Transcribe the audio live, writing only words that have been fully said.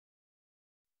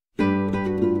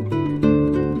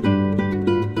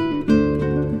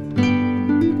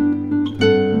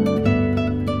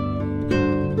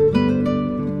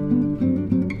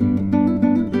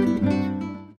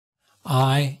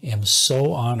am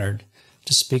so honored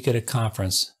to speak at a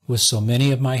conference with so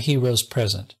many of my heroes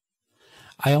present.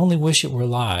 I only wish it were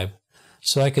live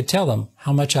so I could tell them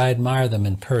how much I admire them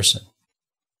in person.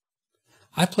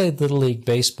 I played Little League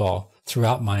Baseball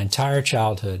throughout my entire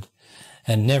childhood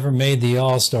and never made the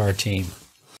All-Star team,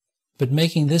 but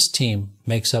making this team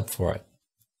makes up for it.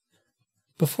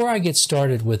 Before I get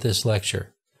started with this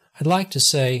lecture, I'd like to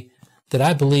say that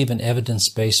I believe in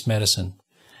evidence-based medicine,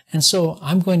 and so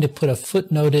I'm going to put a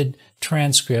footnoted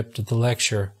transcript of the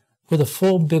lecture with a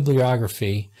full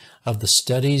bibliography of the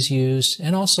studies used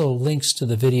and also links to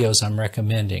the videos I'm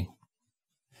recommending.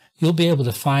 You'll be able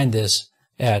to find this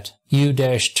at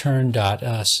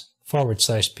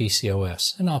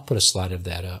u-turn.us/PCOS, and I'll put a slide of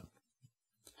that up.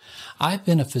 I've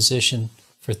been a physician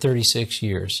for 36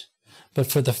 years, but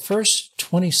for the first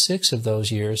 26 of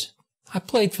those years, I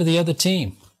played for the other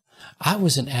team. I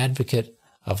was an advocate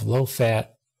of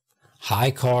low-fat,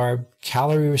 high-carb,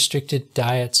 calorie-restricted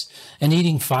diets and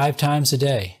eating 5 times a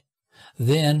day.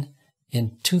 Then,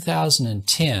 in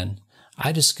 2010,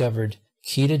 I discovered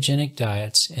ketogenic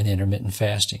diets and intermittent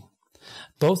fasting,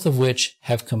 both of which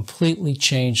have completely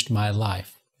changed my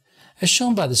life, as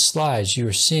shown by the slides you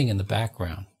are seeing in the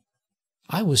background.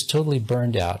 I was totally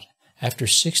burned out after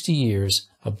 60 years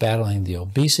of battling the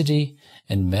obesity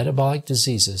and metabolic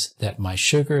diseases that my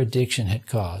sugar addiction had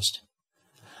caused.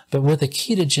 But with a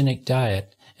ketogenic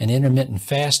diet and intermittent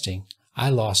fasting, I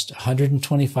lost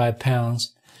 125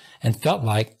 pounds and felt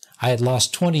like I had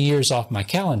lost 20 years off my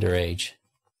calendar age.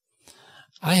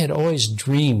 I had always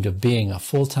dreamed of being a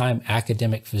full-time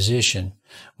academic physician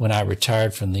when I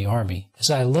retired from the Army, as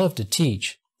I loved to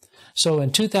teach. So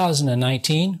in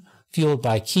 2019, fueled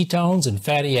by ketones and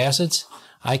fatty acids,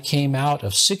 I came out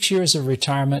of 6 years of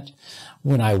retirement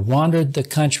when I wandered the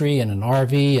country in an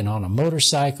RV and on a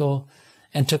motorcycle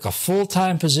and took a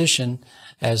full-time position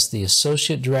as the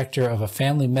Associate Director of a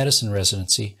family medicine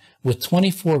residency with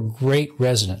 24 great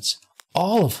residents,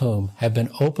 all of whom have been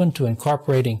open to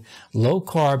incorporating low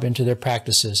carb into their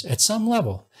practices at some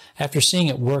level after seeing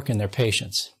it work in their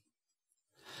patients.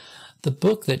 The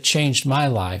book that changed my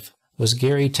life was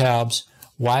Gary Taub's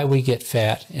Why We Get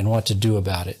Fat and What to Do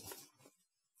About It.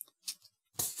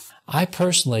 I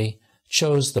personally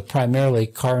chose the primarily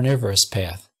carnivorous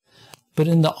path, but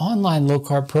in the online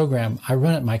low-carb program I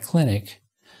run at my clinic,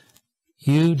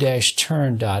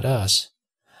 u-turn.us,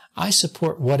 I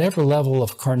support whatever level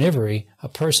of carnivory a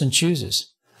person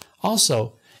chooses.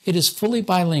 Also, it is fully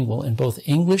bilingual in both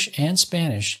English and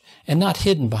Spanish and not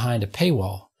hidden behind a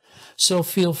paywall, so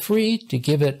feel free to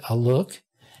give it a look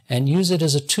and use it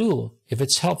as a tool if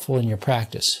it's helpful in your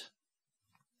practice.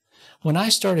 When I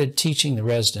started teaching the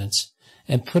residents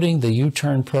and putting the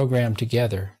U-Turn program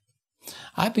together,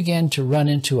 I began to run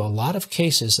into a lot of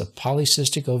cases of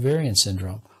polycystic ovarian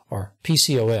syndrome, or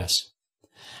PCOS.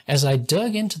 As I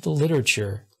dug into the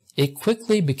literature, it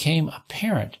quickly became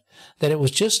apparent that it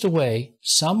was just a way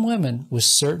some women with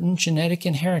certain genetic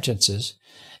inheritances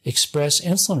express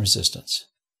insulin resistance.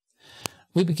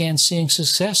 We began seeing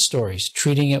success stories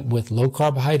treating it with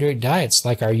low-carbohydrate diets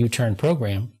like our U-Turn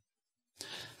program.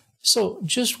 So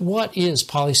just what is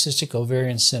polycystic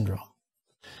ovarian syndrome?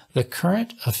 The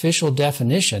current official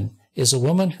definition is a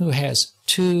woman who has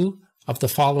 2 of the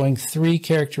following 3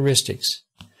 characteristics: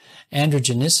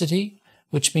 androgenicity,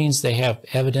 which means they have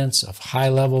evidence of high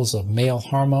levels of male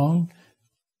hormone,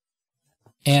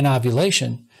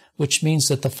 anovulation, which means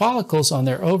that the follicles on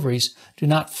their ovaries do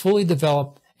not fully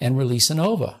develop and release an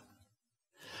ova.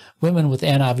 Women with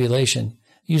anovulation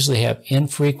usually have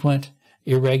infrequent,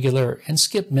 irregular, and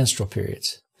skipped menstrual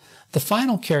periods. The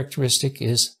final characteristic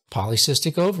is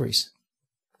polycystic ovaries.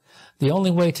 The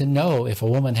only way to know if a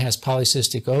woman has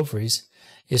polycystic ovaries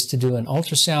is to do an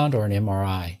ultrasound or an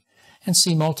MRI and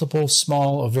see multiple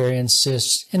small ovarian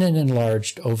cysts in an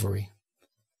enlarged ovary.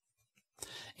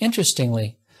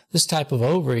 Interestingly, this type of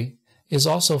ovary is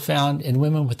also found in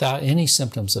women without any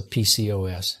symptoms of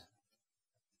PCOS.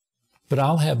 But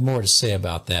I'll have more to say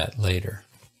about that later.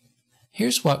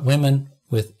 Here's what women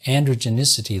with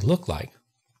androgenicity look like.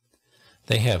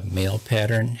 They have male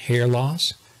pattern hair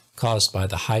loss caused by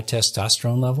the high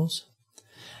testosterone levels,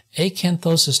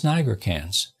 acanthosis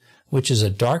nigricans, which is a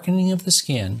darkening of the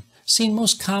skin seen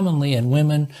most commonly in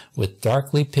women with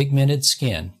darkly pigmented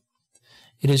skin.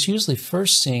 It is usually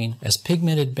first seen as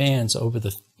pigmented bands over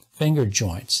the finger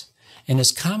joints and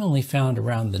is commonly found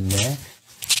around the neck,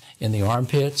 in the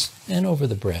armpits, and over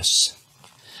the breasts.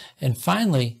 And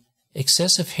finally,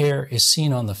 excessive hair is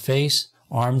seen on the face,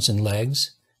 arms, and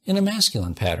legs in a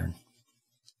masculine pattern.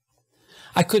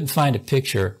 I couldn't find a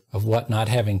picture of what not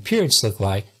having periods look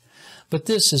like, but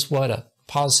this is what a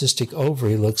polycystic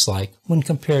ovary looks like when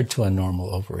compared to a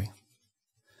normal ovary.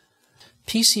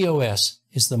 PCOS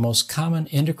is the most common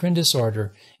endocrine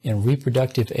disorder in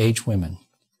reproductive age women.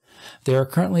 There are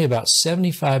currently about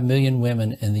 75 million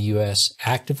women in the U.S.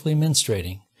 actively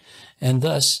menstruating, and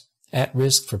thus at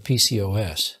risk for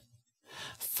PCOS.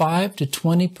 5 to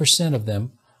 20% of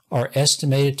them are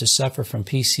estimated to suffer from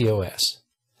PCOS.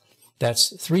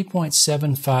 That's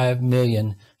 3.75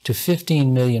 million to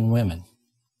 15 million women.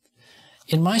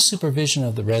 In my supervision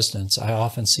of the residents, I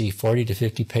often see 40 to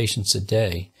 50 patients a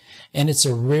day, and it's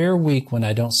a rare week when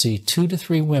I don't see 2 to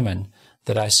 3 women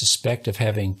that I suspect of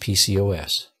having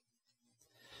PCOS.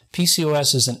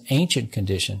 PCOS is an ancient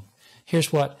condition.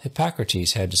 Here's what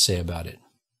Hippocrates had to say about it.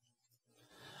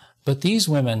 But these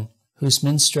women whose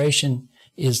menstruation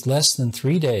is less than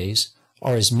 3 days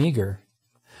or is meager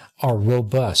are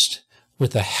robust,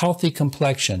 with a healthy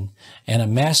complexion and a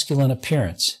masculine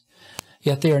appearance,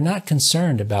 yet they are not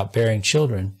concerned about bearing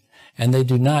children, and they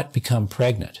do not become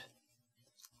pregnant.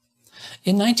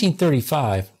 In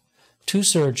 1935, 2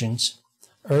 surgeons,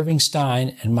 Irving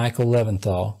Stein and Michael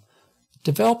Leventhal,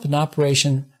 developed an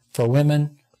operation for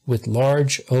women with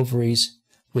large ovaries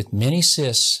with many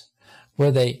cysts,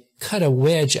 where they cut a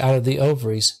wedge out of the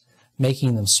ovaries,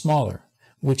 making them smaller,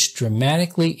 which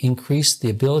dramatically increased the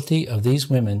ability of these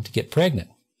women to get pregnant.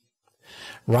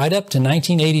 Right up to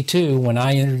 1982, when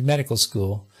I entered medical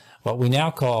school, what we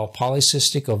now call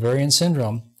polycystic ovarian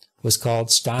syndrome was called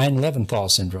Stein-Leventhal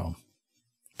syndrome.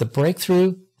 The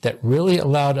breakthrough that really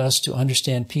allowed us to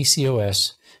understand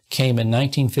PCOS came in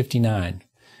 1959,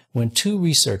 when 2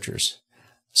 researchers,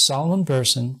 Solomon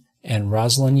Burson and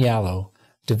Rosalind Yallow,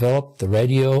 developed the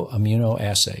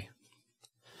radioimmunoassay.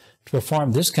 To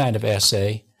perform this kind of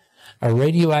assay, a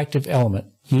radioactive element,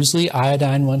 usually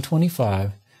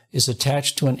iodine-125, is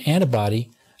attached to an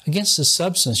antibody against the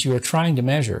substance you are trying to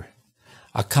measure.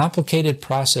 A complicated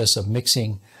process of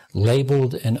mixing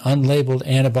labeled and unlabeled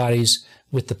antibodies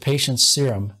with the patient's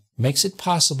serum makes it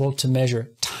possible to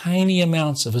measure tiny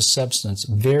amounts of a substance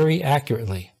very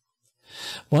accurately.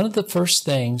 One of the first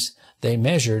things they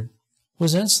measured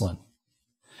was insulin,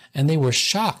 and they were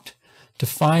shocked to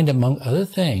find, among other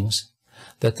things,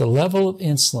 that the level of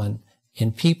insulin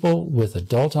in people with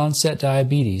adult-onset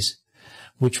diabetes,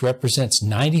 which represents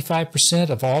 95%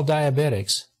 of all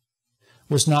diabetics,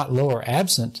 was not lower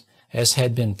absent, as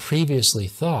had been previously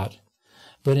thought,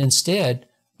 but instead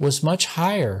was much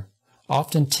higher,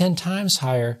 often 10 times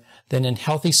higher than in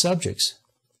healthy subjects.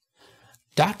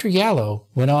 Dr. Yallow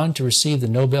went on to receive the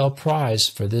Nobel Prize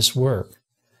for this work.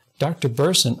 Dr.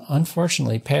 Burson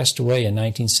unfortunately passed away in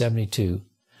 1972,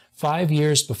 5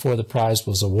 years before the prize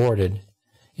was awarded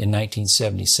in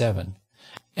 1977,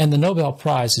 and the Nobel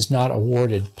Prize is not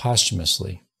awarded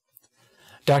posthumously.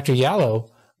 Dr.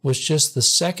 Yallow was just the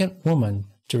second woman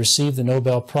to receive the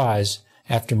Nobel Prize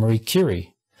after Marie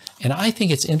Curie, and I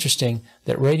think it's interesting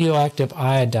that radioactive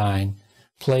iodine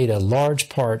played a large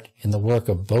part in the work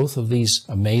of both of these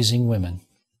amazing women.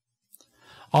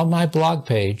 On my blog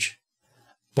page,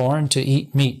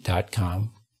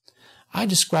 borntoeatmeat.com, I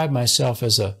describe myself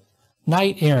as a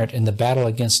knight-errant in the battle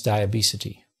against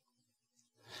diabetes.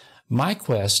 My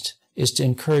quest is to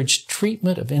encourage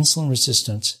treatment of insulin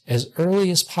resistance as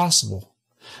early as possible,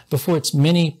 before its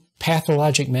many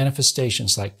pathologic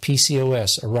manifestations like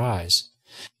PCOS arise.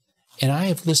 And I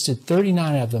have listed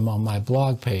 39 of them on my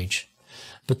blog page,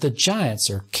 but the giants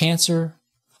are cancer,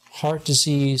 heart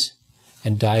disease,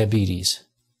 and diabetes.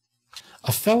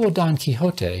 A fellow Don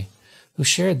Quixote who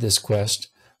shared this quest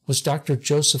was Dr.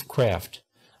 Joseph Kraft,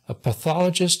 a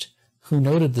pathologist who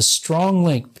noted the strong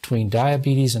link between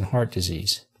diabetes and heart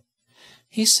disease.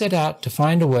 He set out to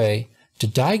find a way to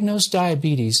diagnose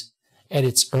diabetes at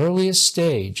its earliest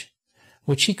stage,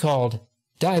 which he called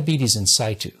diabetes in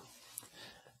situ.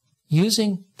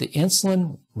 Using the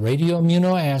insulin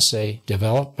radioimmunoassay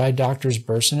developed by Drs.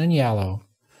 Burson and Yallow,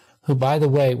 who, by the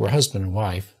way, were husband and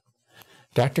wife,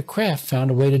 Dr. Kraft found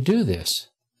a way to do this.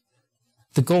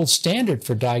 The gold standard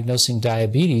for diagnosing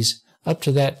diabetes up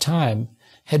to that time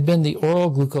had been the oral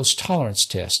glucose tolerance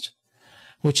test,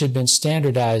 which had been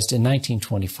standardized in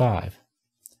 1925.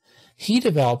 He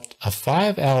developed a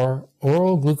 5-hour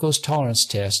oral glucose tolerance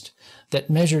test that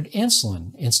measured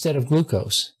insulin instead of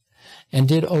glucose, and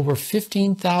did over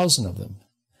 15,000 of them,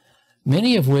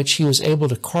 many of which he was able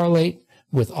to correlate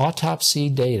with autopsy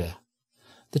data.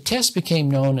 The test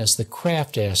became known as the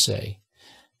Kraft assay.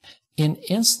 In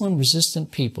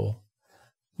insulin-resistant people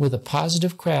with a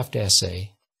positive Kraft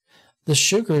assay, the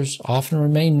sugars often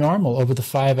remain normal over the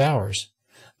 5 hours,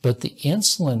 but the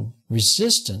insulin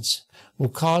resistance will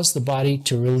cause the body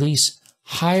to release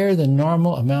higher than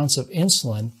normal amounts of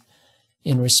insulin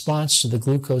in response to the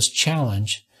glucose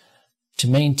challenge to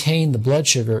maintain the blood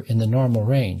sugar in the normal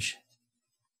range.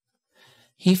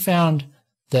 He found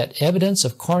that evidence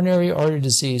of coronary artery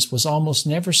disease was almost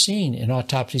never seen in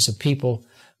autopsies of people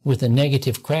with a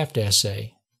negative Kraft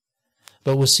assay,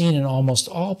 but was seen in almost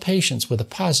all patients with a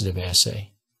positive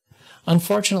assay.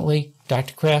 Unfortunately,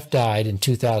 Dr. Kraft died in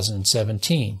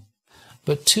 2017,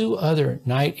 but two other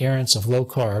knight-errants of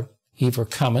low-carb, Ivor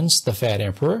Cummins, the Fat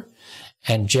Emperor,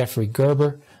 and Jeffrey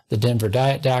Gerber, the Denver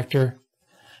diet doctor,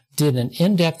 did an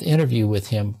in-depth interview with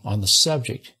him on the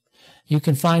subject. You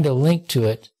can find a link to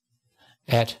it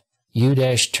at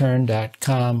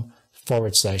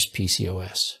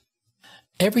u-turn.com/PCOS.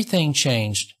 Everything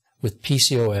changed with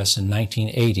PCOS in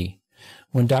 1980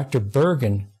 when Dr.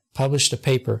 Bergen published a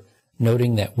paper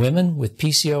noting that women with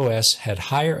PCOS had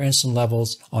higher insulin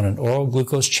levels on an oral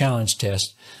glucose challenge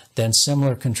test than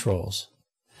similar controls.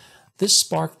 This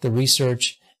sparked the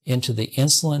research into the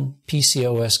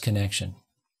insulin-PCOS connection.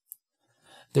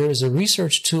 There is a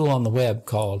research tool on the web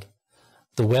called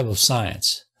the Web of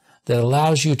Science that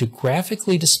allows you to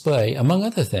graphically display, among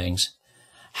other things,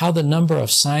 how the number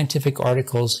of scientific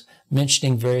articles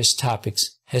mentioning various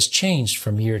topics has changed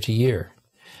from year to year.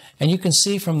 And you can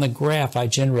see from the graph I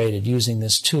generated using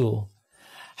this tool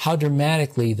how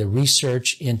dramatically the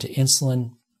research into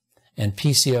insulin and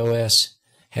PCOS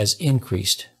has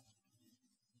increased.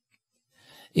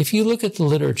 If you look at the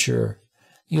literature,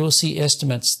 you will see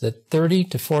estimates that 30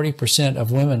 to 40%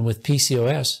 of women with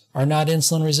PCOS are not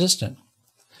insulin resistant.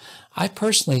 I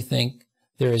personally think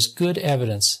there is good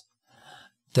evidence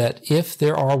that if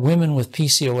there are women with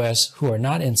PCOS who are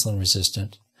not insulin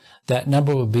resistant, that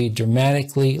number would be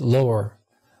dramatically lower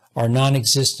or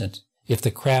non-existent if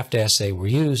the Kraft assay were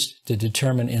used to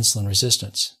determine insulin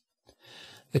resistance.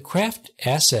 The Kraft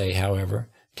assay, however,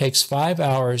 takes 5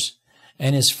 hours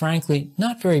and is frankly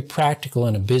not very practical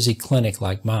in a busy clinic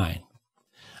like mine.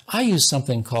 I use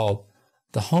something called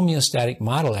the homeostatic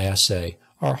model assay,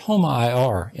 or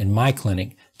HOMA-IR, in my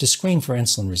clinic to screen for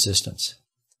insulin resistance.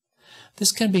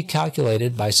 This can be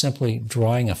calculated by simply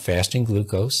drawing a fasting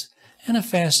glucose and a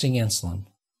fasting insulin.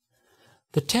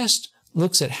 The test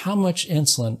looks at how much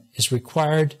insulin is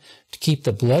required to keep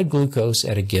the blood glucose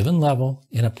at a given level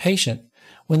in a patient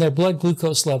when their blood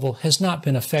glucose level has not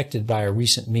been affected by a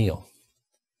recent meal.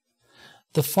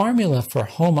 The formula for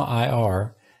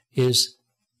HOMA-IR is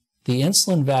the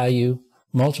insulin value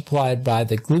multiplied by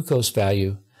the glucose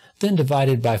value, then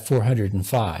divided by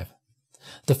 405.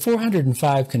 The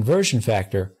 405 conversion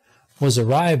factor was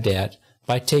arrived at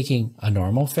by taking a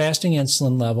normal fasting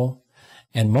insulin level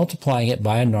and multiplying it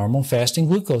by a normal fasting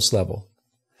glucose level,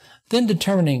 then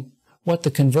determining what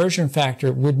the conversion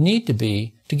factor would need to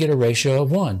be to get a ratio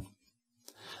of 1.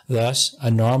 Thus,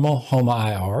 a normal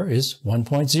HOMA-IR is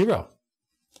 1.0.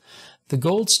 The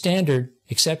gold standard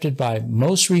accepted by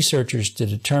most researchers to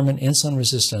determine insulin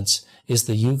resistance is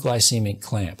the euglycemic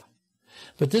clamp.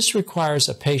 But this requires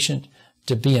a patient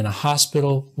to be in a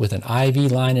hospital with an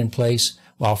IV line in place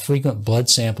while frequent blood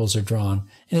samples are drawn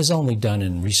and is only done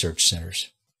in research centers.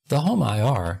 The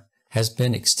HOMA-IR has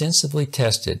been extensively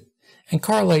tested and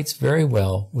correlates very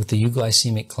well with the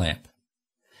euglycemic clamp.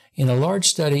 In a large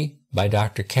study by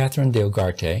Dr. Catherine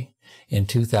DeOgarte in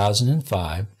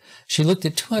 2005, she looked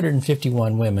at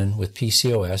 251 women with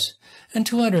PCOS and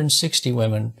 260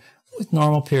 women with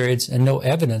normal periods and no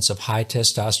evidence of high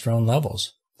testosterone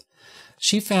levels.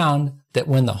 She found that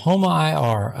when the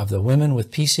HOMA-IR of the women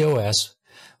with PCOS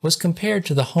was compared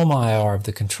to the HOMA-IR of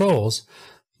the controls,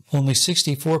 only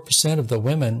 64% of the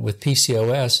women with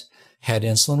PCOS had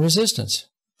insulin resistance.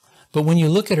 But when you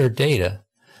look at her data,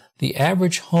 the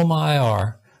average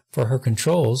HOMA-IR for her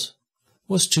controls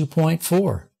was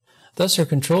 2.4. Thus, her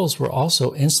controls were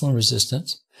also insulin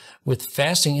resistant, with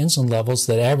fasting insulin levels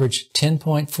that averaged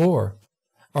 10.4, or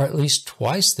at least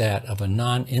twice that of a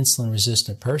non-insulin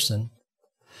resistant person.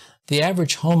 The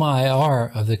average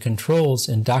HOMA-IR of the controls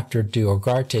in Dr.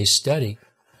 DeOgarte's study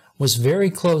was very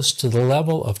close to the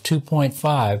level of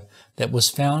 2.5 that was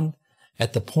found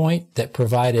at the point that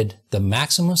provided the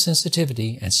maximum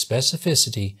sensitivity and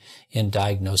specificity in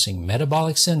diagnosing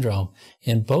metabolic syndrome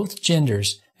in both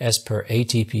genders as per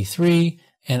ATP3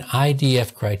 and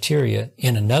IDF criteria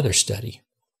in another study.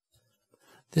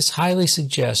 This highly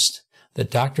suggests that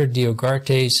Dr.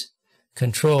 DeOgarte's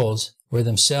controls were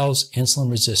themselves insulin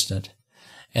resistant,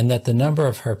 and that the number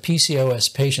of her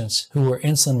PCOS patients who were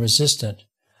insulin resistant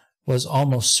was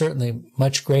almost certainly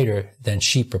much greater than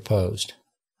she proposed.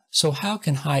 So how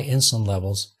can high insulin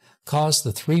levels cause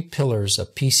the 3 pillars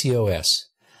of PCOS,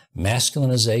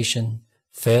 masculinization,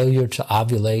 failure to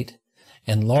ovulate,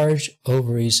 and large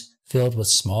ovaries filled with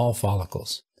small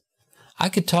follicles? I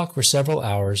could talk for several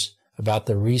hours about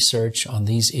the research on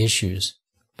these issues,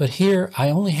 but here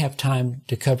I only have time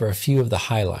to cover a few of the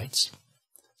highlights.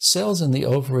 Cells in the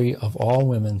ovary of all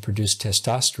women produce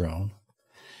testosterone.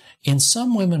 In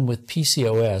some women with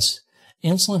PCOS,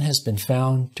 insulin has been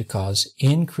found to cause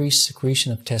increased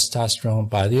secretion of testosterone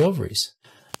by the ovaries.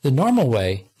 The normal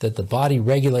way that the body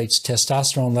regulates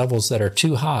testosterone levels that are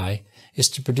too high is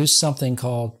to produce something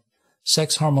called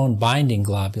sex hormone binding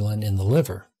globulin in the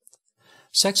liver.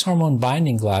 Sex hormone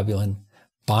binding globulin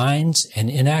binds and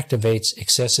inactivates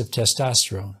excessive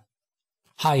testosterone.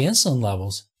 High insulin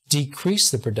levels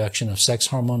decrease the production of sex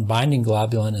hormone binding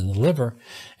globulin in the liver,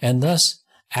 and thus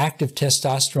active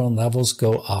testosterone levels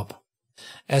go up.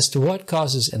 As to what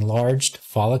causes enlarged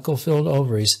follicle-filled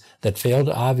ovaries that fail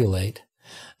to ovulate,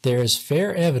 there is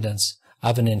fair evidence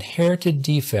of an inherited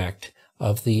defect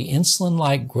of the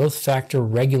insulin-like growth factor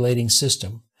regulating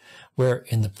system, where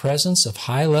in the presence of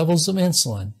high levels of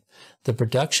insulin, the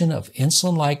production of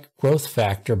insulin-like growth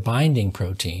factor binding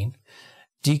protein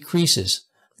decreases,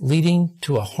 leading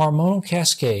to a hormonal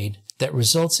cascade that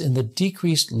results in the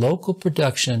decreased local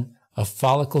production of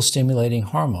follicle-stimulating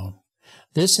hormone.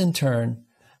 This, in turn,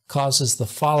 causes the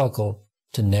follicle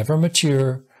to never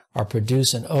mature or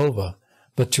produce an ova,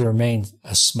 but to remain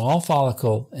a small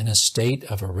follicle in a state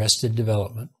of arrested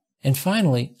development. And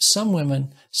finally, some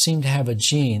women seem to have a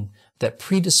gene that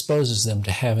predisposes them to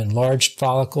have enlarged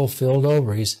follicle-filled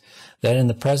ovaries that in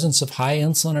the presence of high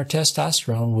insulin or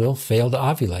testosterone will fail to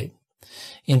ovulate.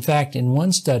 In fact, in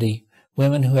one study,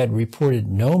 women who had reported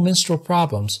no menstrual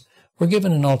problems were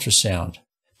given an ultrasound.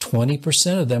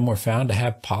 20% of them were found to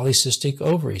have polycystic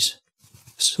ovaries.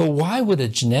 So why would a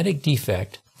genetic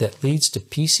defect that leads to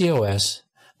PCOS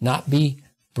not be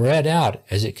bred out,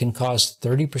 as it can cause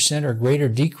 30% or greater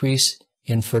decrease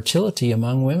in fertility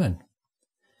among women?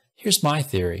 Here's my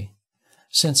theory.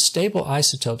 Since stable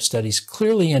isotope studies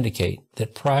clearly indicate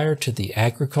that prior to the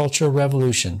agricultural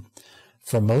revolution,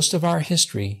 for most of our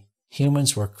history,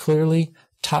 humans were clearly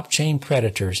top-chain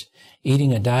predators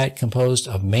eating a diet composed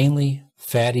of mainly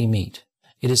fatty meat.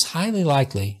 It is highly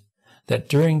likely that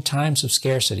during times of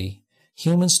scarcity,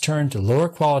 humans turned to lower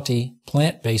quality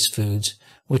plant-based foods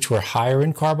which were higher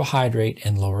in carbohydrate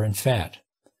and lower in fat.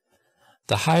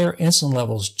 The higher insulin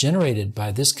levels generated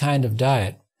by this kind of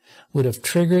diet would have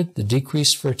triggered the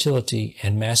decreased fertility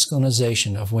and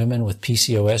masculinization of women with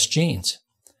PCOS genes.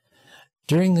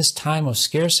 During this time of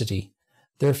scarcity,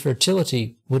 their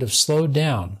fertility would have slowed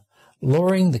down,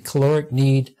 lowering the caloric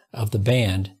need of the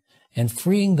band and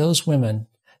freeing those women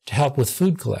to help with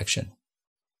food collection.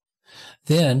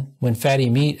 Then, when fatty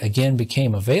meat again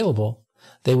became available,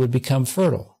 they would become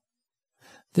fertile.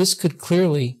 This could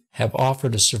clearly have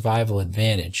offered a survival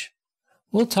advantage.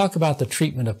 We'll talk about the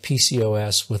treatment of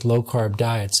PCOS with low-carb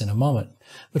diets in a moment,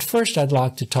 but first I'd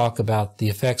like to talk about the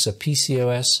effects of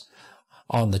PCOS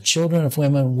on the children of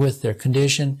women with their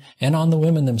condition and on the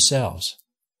women themselves.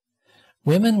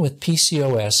 Women with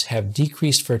PCOS have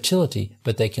decreased fertility,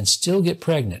 but they can still get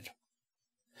pregnant.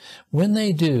 When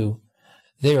they do,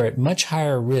 they are at much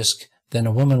higher risk than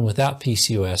a woman without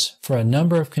PCOS for a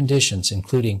number of conditions,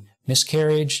 including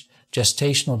miscarriage,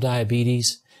 gestational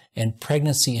diabetes, and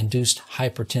pregnancy-induced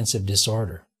hypertensive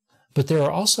disorder. But there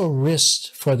are also risks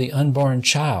for the unborn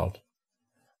child.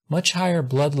 Much higher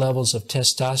blood levels of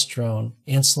testosterone,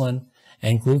 insulin,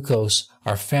 and glucose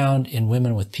are found in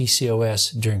women with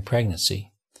PCOS during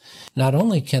pregnancy. Not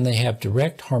only can they have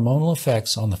direct hormonal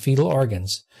effects on the fetal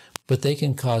organs, but they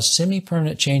can cause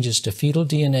semi-permanent changes to fetal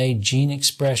DNA gene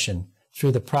expression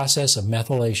through the process of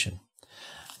methylation.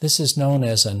 This is known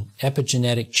as an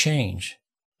epigenetic change.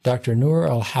 Dr. Noor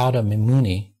al-Hawda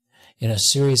Mimouni, in a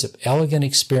series of elegant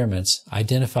experiments,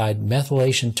 identified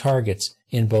methylation targets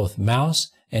in both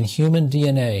mouse and human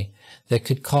DNA that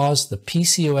could cause the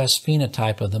PCOS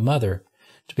phenotype of the mother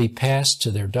to be passed to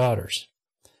their daughters.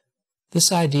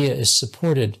 This idea is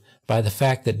supported by the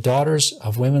fact that daughters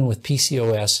of women with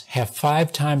PCOS have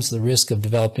 5 times the risk of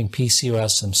developing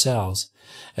PCOS themselves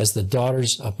as the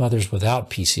daughters of mothers without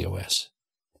PCOS.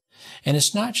 And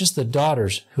it's not just the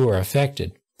daughters who are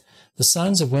affected. The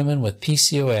sons of women with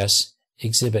PCOS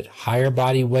exhibit higher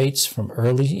body weights from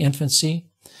early infancy,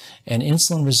 and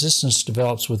insulin resistance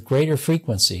develops with greater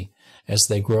frequency as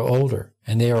they grow older,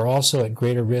 and they are also at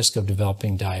greater risk of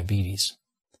developing diabetes.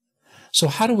 So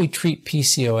how do we treat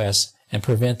PCOS and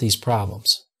prevent these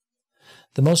problems?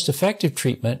 The most effective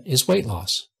treatment is weight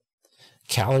loss.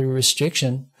 Calorie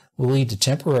restriction will lead to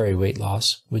temporary weight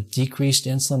loss with decreased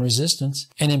insulin resistance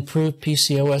and improved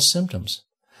PCOS symptoms.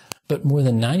 But more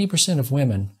than 90% of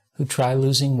women who try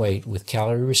losing weight with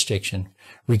calorie restriction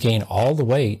regain all the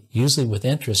weight, usually with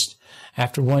interest,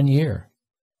 after 1 year.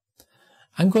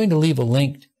 I'm going to leave a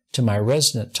link to my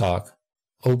resident talk,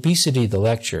 Obesity the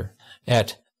Lecture,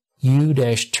 at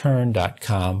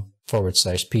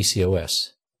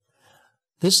u-turn.com/PCOS.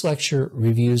 This lecture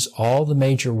reviews all the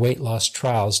major weight loss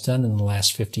trials done in the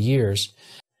last 50 years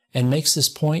and makes this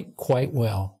point quite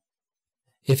well.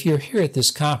 If you're here at this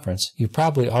conference, you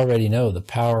probably already know the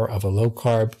power of a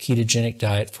low-carb ketogenic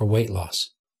diet for weight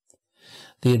loss.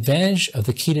 The advantage of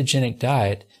the ketogenic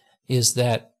diet is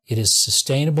that it is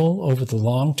sustainable over the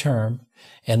long term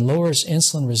and lowers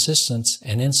insulin resistance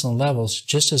and insulin levels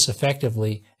just as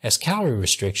effectively as calorie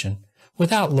restriction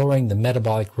without lowering the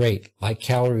metabolic rate like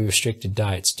calorie-restricted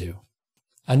diets do.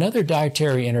 Another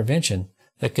dietary intervention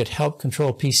that could help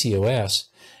control PCOS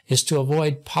is to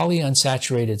avoid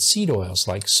polyunsaturated seed oils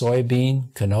like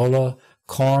soybean, canola,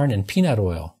 corn, and peanut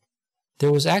oil.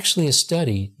 There was actually a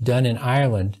study done in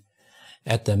Ireland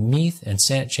at the Meath and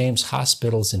St. James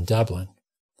Hospitals in Dublin.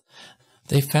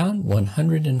 They found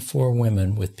 104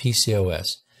 women with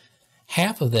PCOS.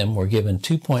 Half of them were given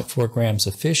 2.4 grams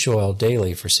of fish oil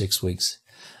daily for 6 weeks.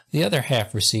 The other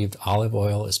half received olive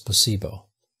oil as placebo.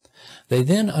 They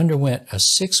then underwent a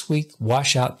 6-week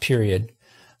washout period,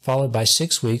 followed by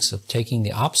 6 weeks of taking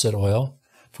the opposite oil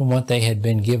from what they had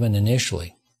been given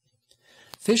initially.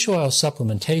 Fish oil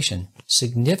supplementation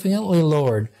significantly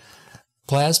lowered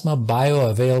plasma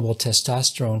bioavailable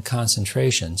testosterone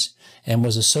concentrations and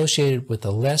was associated with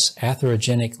a less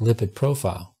atherogenic lipid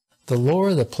profile. The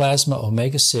lower the plasma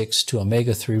omega-6 to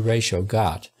omega-3 ratio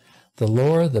got, the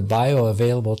lower the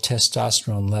bioavailable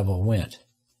testosterone level went.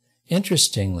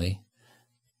 Interestingly,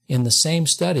 in the same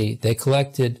study, they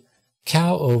collected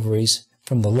cow ovaries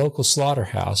from the local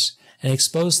slaughterhouse and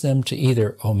exposed them to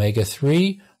either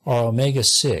omega-3 or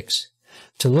omega-6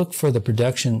 to look for the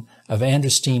production of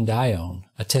androstenedione,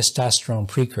 a testosterone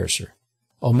precursor.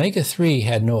 Omega-3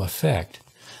 had no effect,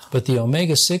 but the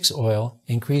omega-6 oil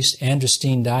increased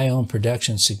androstenedione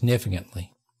production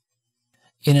significantly.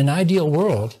 In an ideal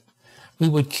world, we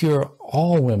would cure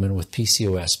all women with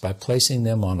PCOS by placing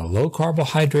them on a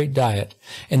low-carbohydrate diet,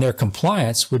 and their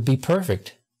compliance would be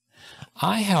perfect.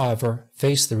 I, however,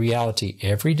 face the reality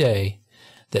every day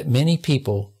that many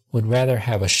people would rather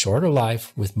have a shorter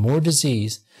life with more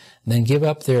disease than give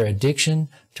up their addiction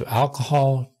to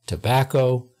alcohol,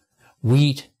 tobacco,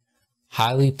 wheat,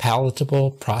 highly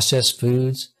palatable processed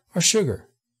foods, or sugar.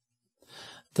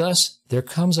 Thus, there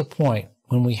comes a point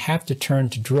when we have to turn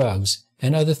to drugs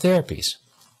and other therapies.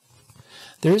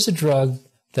 There is a drug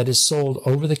that is sold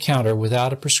over the counter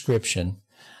without a prescription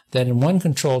that in one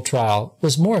controlled trial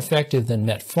was more effective than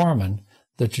metformin,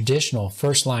 the traditional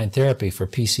first-line therapy for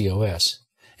PCOS.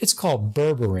 It's called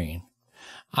berberine.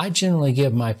 I generally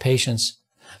give my patients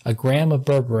a gram of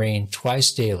berberine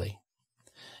twice daily.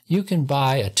 You can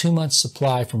buy a 2-month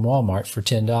supply from Walmart for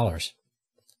 $10.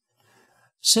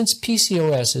 Since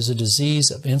PCOS is a disease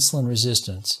of insulin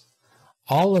resistance,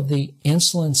 all of the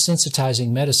insulin-sensitizing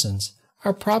medicines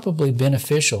are probably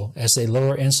beneficial as they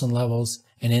lower insulin levels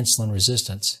and insulin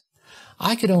resistance.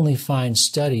 I could only find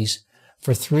studies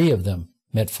for 3 of them: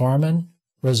 metformin,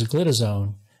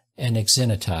 rosiglitazone, and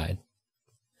exenatide.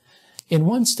 In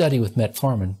one study with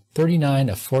metformin, 39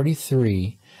 of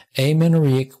 43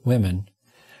 amenorrheic women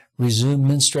resumed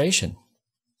menstruation.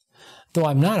 Though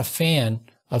I'm not a fan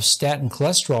of statin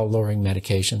cholesterol-lowering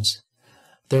medications,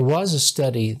 there was a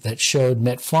study that showed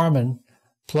metformin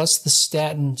plus the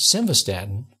statin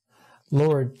simvastatin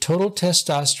lowered total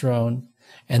testosterone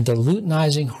and the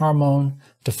luteinizing hormone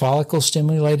to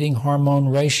follicle-stimulating hormone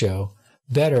ratio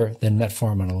better than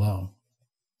metformin alone.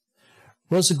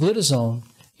 Rosiglitazone,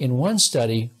 in one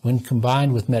study, when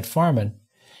combined with metformin,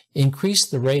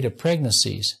 increased the rate of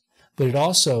pregnancies, but it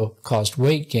also caused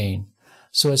weight gain,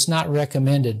 so it's not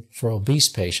recommended for obese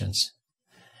patients.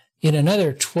 In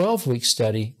another 12-week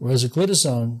study,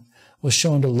 rosiglitazone was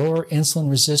shown to lower insulin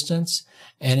resistance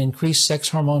and increase sex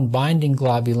hormone binding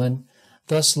globulin,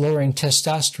 thus lowering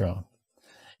testosterone.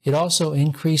 It also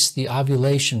increased the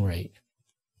ovulation rate.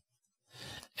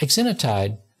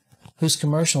 Exenatide, whose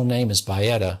commercial name is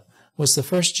Byetta, was the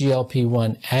first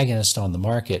GLP-1 agonist on the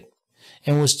market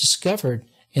and was discovered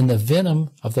in the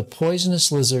venom of the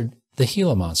poisonous lizard, the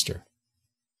Gila monster.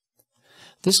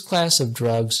 This class of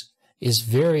drugs is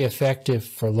very effective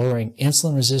for lowering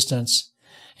insulin resistance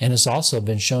and has also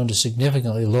been shown to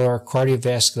significantly lower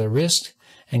cardiovascular risk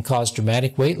and cause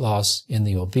dramatic weight loss in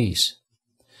the obese.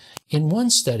 In one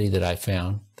study that I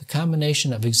found, the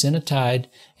combination of exenatide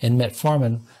and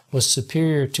metformin was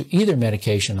superior to either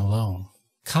medication alone.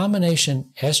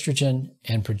 Combination estrogen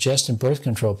and progestin birth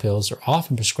control pills are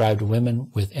often prescribed to women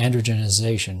with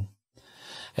androgenization,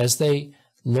 as they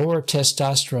lower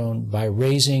testosterone by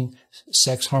raising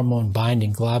sex hormone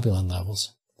binding globulin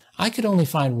levels. I could only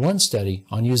find one study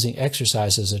on using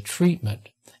exercise as a treatment.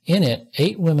 In it,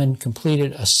 8 women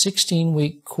completed a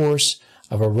 16-week course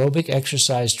of aerobic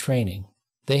exercise training.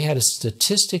 They had a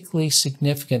statistically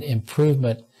significant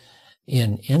improvement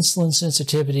in insulin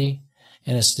sensitivity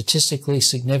and a statistically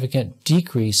significant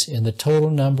decrease in the total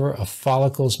number of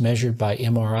follicles measured by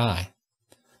MRI.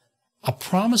 A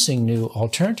promising new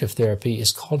alternative therapy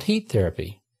is called heat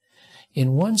therapy.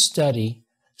 In one study,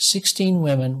 16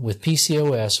 women with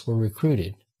PCOS were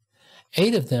recruited.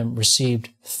 8 of them received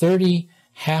 30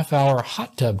 half-hour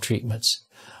hot tub treatments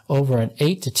over an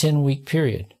 8 to 10 week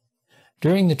period.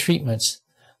 During the treatments,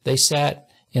 they sat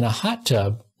in a hot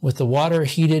tub with the water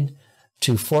heated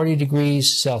to 40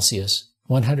 degrees Celsius,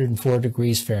 104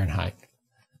 degrees Fahrenheit.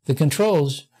 The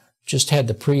controls just had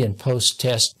the pre- and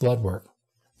post-test blood work.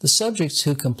 The subjects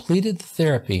who completed the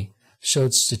therapy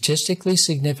showed statistically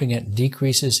significant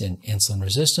decreases in insulin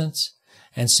resistance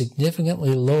and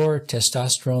significantly lower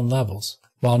testosterone levels,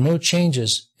 while no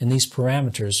changes in these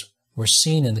parameters were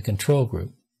seen in the control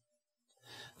group.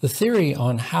 The theory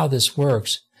on how this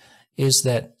works is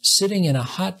that sitting in a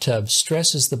hot tub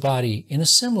stresses the body in a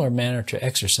similar manner to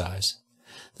exercise.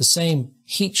 The same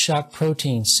heat shock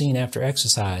proteins seen after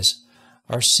exercise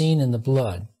are seen in the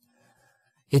blood.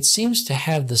 It seems to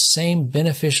have the same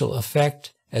beneficial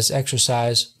effect as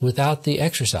exercise without the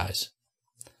exercise.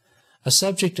 A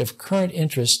subject of current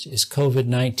interest is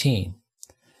COVID-19.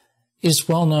 It is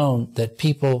well known that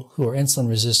people who are insulin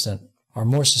resistant are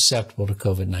more susceptible to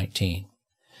COVID-19.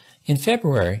 In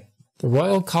February, the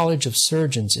Royal College of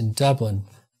Surgeons in Dublin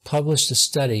published a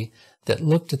study that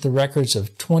looked at the records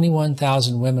of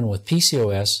 21,000 women with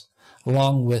PCOS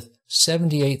along with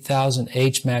 78,000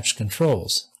 age-matched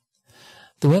controls.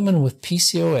 The women with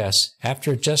PCOS,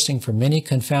 after adjusting for many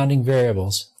confounding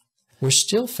variables, were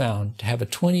still found to have a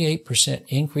 28%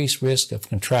 increased risk of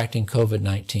contracting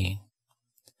COVID-19.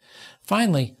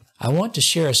 Finally, I want to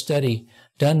share a study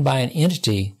done by an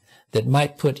entity that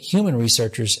might put human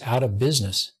researchers out of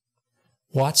business,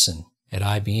 Watson at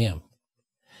IBM.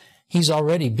 He's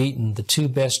already beaten the 2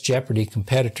 best Jeopardy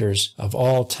competitors of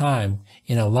all time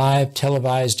in a live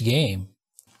televised game.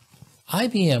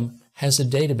 IBM has a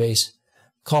database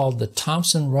called the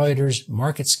Thomson Reuters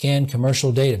Market Scan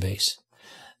Commercial Database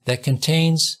that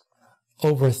contains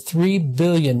over 3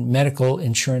 billion medical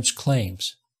insurance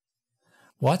claims.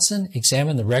 Watson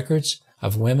examined the records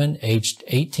of women aged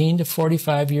 18 to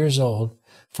 45 years old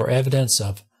for evidence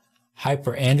of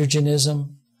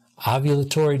hyperandrogenism,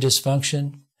 ovulatory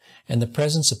dysfunction, and the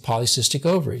presence of polycystic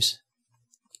ovaries.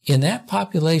 In that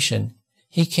population,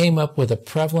 he came up with a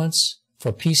prevalence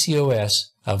for PCOS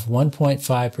of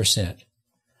 1.5%.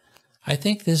 I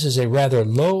think this is a rather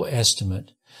low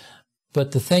estimate,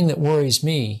 but the thing that worries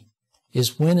me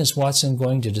is when is Watson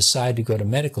going to decide to go to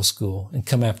medical school and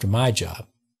come after my job?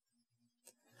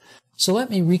 So let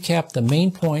me recap the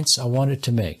main points I wanted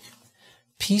to make.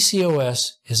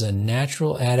 PCOS is a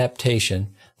natural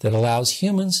adaptation that allows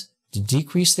humans to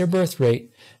decrease their birth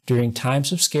rate during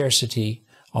times of scarcity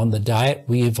on the diet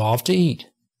we evolved to eat.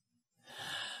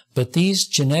 But these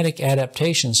genetic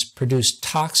adaptations produce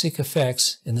toxic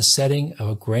effects in the setting of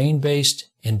a grain-based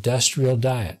industrial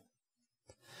diet.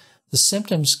 The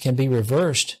symptoms can be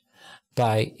reversed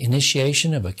by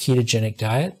initiation of a ketogenic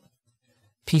diet.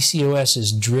 PCOS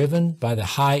is driven by the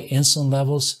high insulin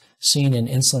levels seen in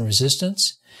insulin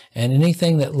resistance, and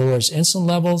anything that lowers insulin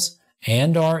levels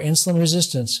and/or insulin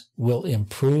resistance will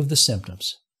improve the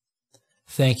symptoms.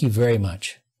 Thank you very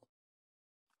much.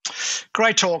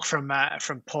 Great talk from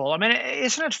Paul. I mean,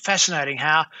 isn't it fascinating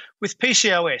how with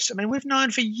PCOS, I mean, we've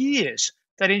known for years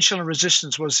that insulin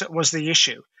resistance was the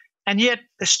issue, and yet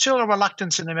there's still a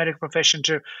reluctance in the medical profession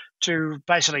to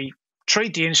basically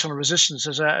treat the insulin resistance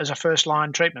as a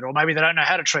first-line treatment, or maybe they don't know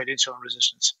how to treat insulin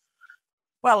resistance.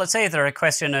 Well, it's either a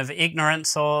question of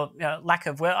ignorance or lack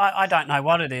of will. I don't know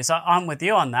what it is. I'm with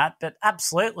you on that, but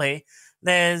absolutely,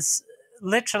 there's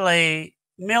literally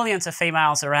millions of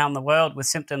females around the world with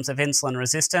symptoms of insulin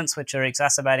resistance, which are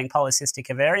exacerbating polycystic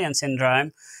ovarian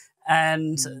syndrome,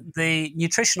 and the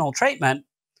nutritional treatment,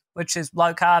 which is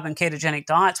low-carb and ketogenic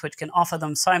diets, which can offer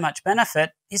them so much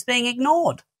benefit, is being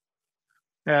ignored.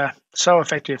 Yeah, so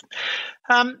effective.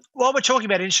 While we're talking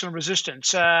about insulin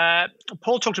resistance,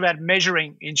 Paul talked about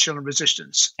measuring insulin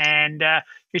resistance, and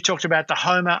he talked about the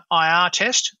HOMA IR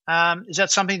test. Is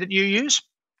that something that you use?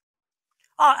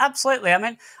 Oh, absolutely. I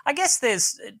mean, I guess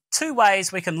there's 2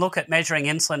 ways we can look at measuring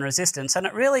insulin resistance, and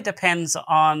it really depends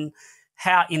on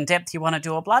how in-depth you want to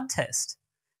do a blood test.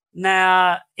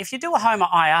 Now, if you do a HOMA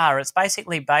IR, it's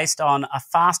basically based on a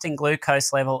fasting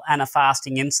glucose level and a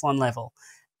fasting insulin level.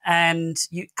 And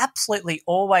you absolutely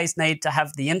always need to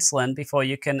have the insulin before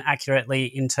you can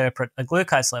accurately interpret a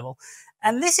glucose level.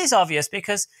 And this is obvious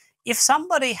because if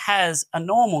somebody has a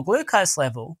normal glucose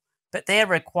level, but they're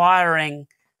requiring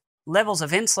levels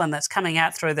of insulin that's coming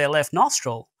out through their left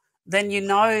nostril, then you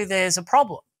know there's a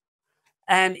problem.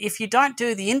 And if you don't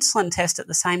do the insulin test at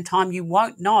the same time, you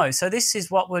won't know. So this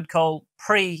is what we'd call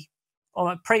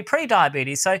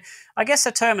pre-diabetes. So I guess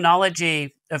the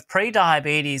terminology of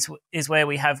pre-diabetes is where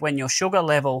we have when your sugar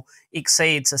level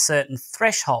exceeds a certain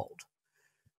threshold.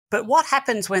 But what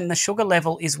happens when the sugar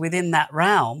level is within that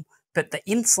realm, but the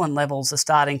insulin levels are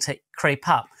starting to creep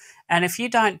up? And if you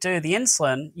don't do the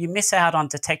insulin, you miss out on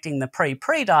detecting the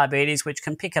pre-diabetes, which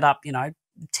can pick it up,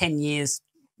 10 years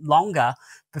longer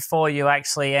before you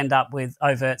actually end up with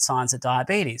overt signs of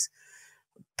diabetes.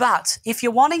 But if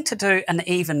you're wanting to do an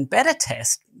even better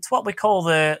test, it's what we call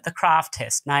the Kraft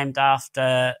test, named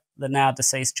after the now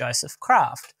deceased Joseph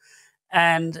Kraft.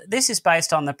 And this is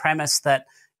based on the premise that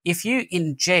if you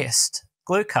ingest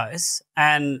glucose,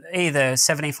 and either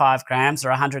 75 grams or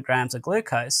 100 grams of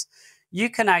glucose, you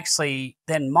can actually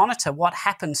then monitor what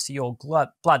happens to your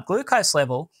blood glucose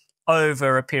level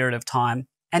over a period of time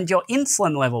and your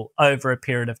insulin level over a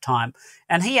period of time.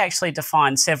 And he actually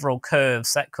defined several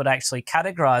curves that could actually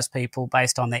categorize people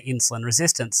based on their insulin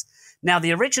resistance. Now,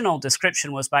 the original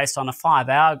description was based on a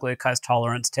 5-hour glucose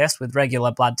tolerance test with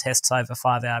regular blood tests over a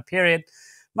 5-hour period.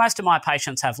 Most of my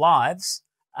patients have lives,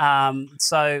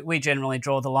 so we generally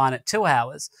draw the line at 2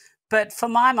 hours. But for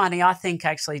my money, I think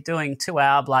actually doing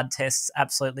 2-hour blood tests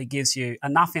absolutely gives you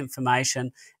enough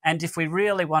information. And if we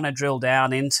really want to drill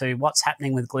down into what's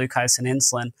happening with glucose and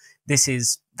insulin,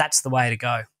 that's the way to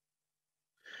go.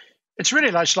 It's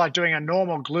really like doing a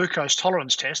normal glucose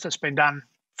tolerance test that's been done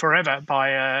forever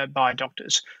by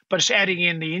doctors, but it's adding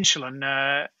in the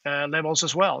insulin levels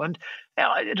as well. And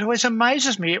it always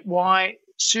amazes me why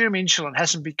serum insulin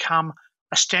hasn't become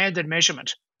a standard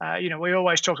measurement. We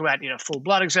always talk about full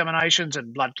blood examinations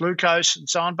and blood glucose and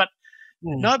so on, but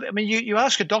no. I mean, you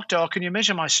ask a doctor, "Oh, can you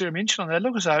measure my serum insulin?" They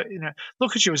look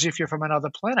at you as if you're from another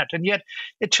planet, and yet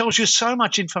it tells you so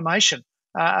much information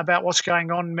about what's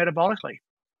going on metabolically.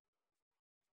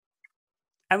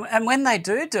 And when they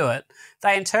do it,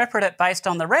 they interpret it based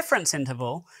on the reference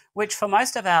interval, which for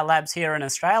most of our labs here in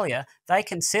Australia, they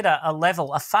consider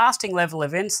a fasting level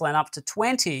of insulin up to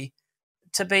 20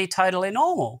 to be totally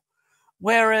normal.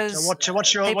 Whereas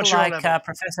what's your people like like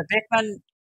Professor Beckman,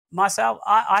 myself,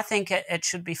 I think it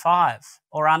should be 5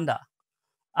 or under.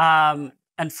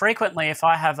 And frequently, if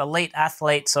I have elite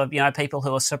athletes or people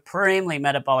who are supremely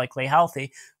metabolically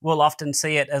healthy, we'll often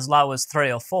see it as low as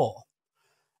 3 or 4.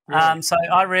 Really? So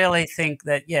I really think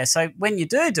that, so when you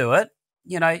do it,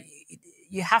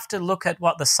 you have to look at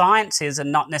what the science is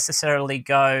and not necessarily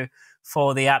go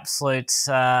for the absolute,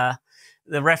 the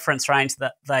reference range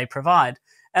that they provide.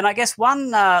 And I guess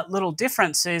one little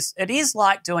difference is it is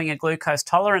like doing a glucose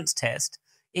tolerance test,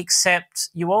 except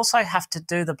you also have to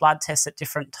do the blood test at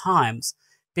different times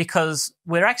because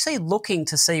we're actually looking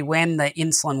to see when the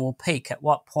insulin will peak at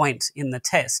what point in the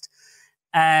test.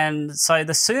 And so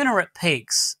the sooner it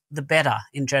peaks, the better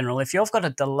in general. If you've got a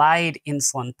delayed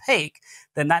insulin peak,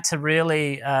 then that's a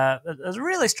really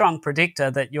strong predictor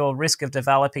that your risk of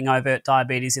developing overt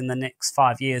diabetes in the next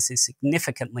 5 years is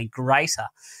significantly greater.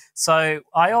 So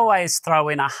I always throw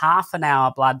in a half an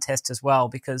hour blood test as well,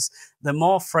 because the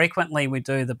more frequently we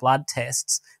do the blood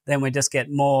tests, then we just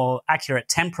get more accurate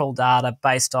temporal data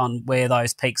based on where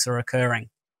those peaks are occurring.